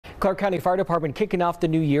Clark County Fire Department kicking off the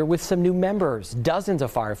new year with some new members. Dozens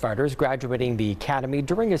of firefighters graduating the academy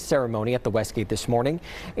during a ceremony at the Westgate this morning.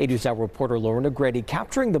 8 News Now reporter Lauren Negretti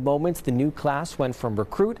capturing the moments the new class went from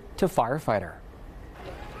recruit to firefighter.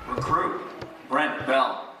 Recruit Brent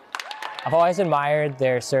Bell. I've always admired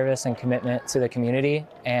their service and commitment to the community,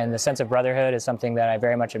 and the sense of brotherhood is something that I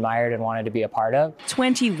very much admired and wanted to be a part of.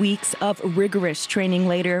 20 weeks of rigorous training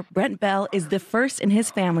later, Brent Bell is the first in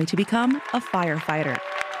his family to become a firefighter.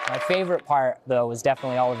 My favorite part, though, was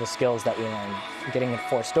definitely all of the skills that we learned. Getting the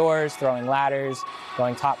forced doors, throwing ladders,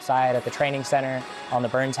 going topside at the training center, on the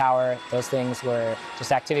burn tower. Those things were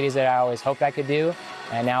just activities that I always hoped I could do,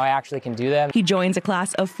 and now I actually can do them. He joins a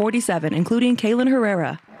class of 47, including Kaylin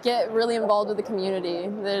Herrera. Get really involved with the community.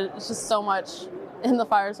 There's just so much in the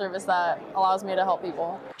fire service that allows me to help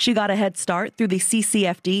people. She got a head start through the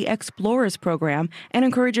CCFD Explorers program and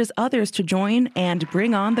encourages others to join and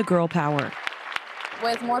bring on the girl power.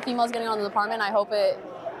 With more females getting on the department, I hope it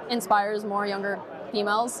inspires more younger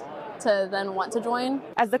females to then want to join.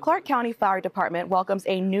 As the Clark County Fire Department welcomes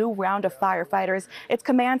a new round of firefighters, its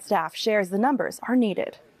command staff shares the numbers are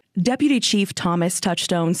needed. Deputy Chief Thomas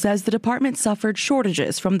Touchstone says the department suffered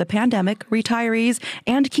shortages from the pandemic, retirees,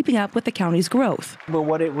 and keeping up with the county's growth. But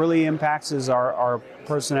what it really impacts is our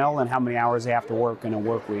personnel and how many hours they have to work in a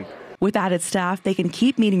work week. With added staff, they can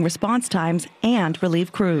keep meeting response times and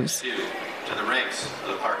relieve crews. To the ranks of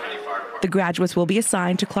the Clark County Fire Department. The graduates will be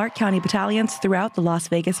assigned to Clark County battalions throughout the Las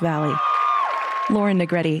Vegas Valley. Lauren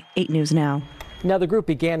Negretti, 8 News Now. Now, the group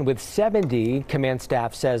began with 70. Command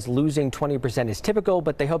staff says losing 20% is typical,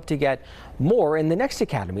 but they hope to get more in the next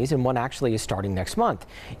academies, and one actually is starting next month.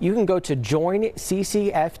 You can go to joinccfd.org,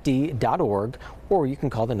 or you can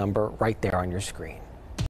call the number right there on your screen.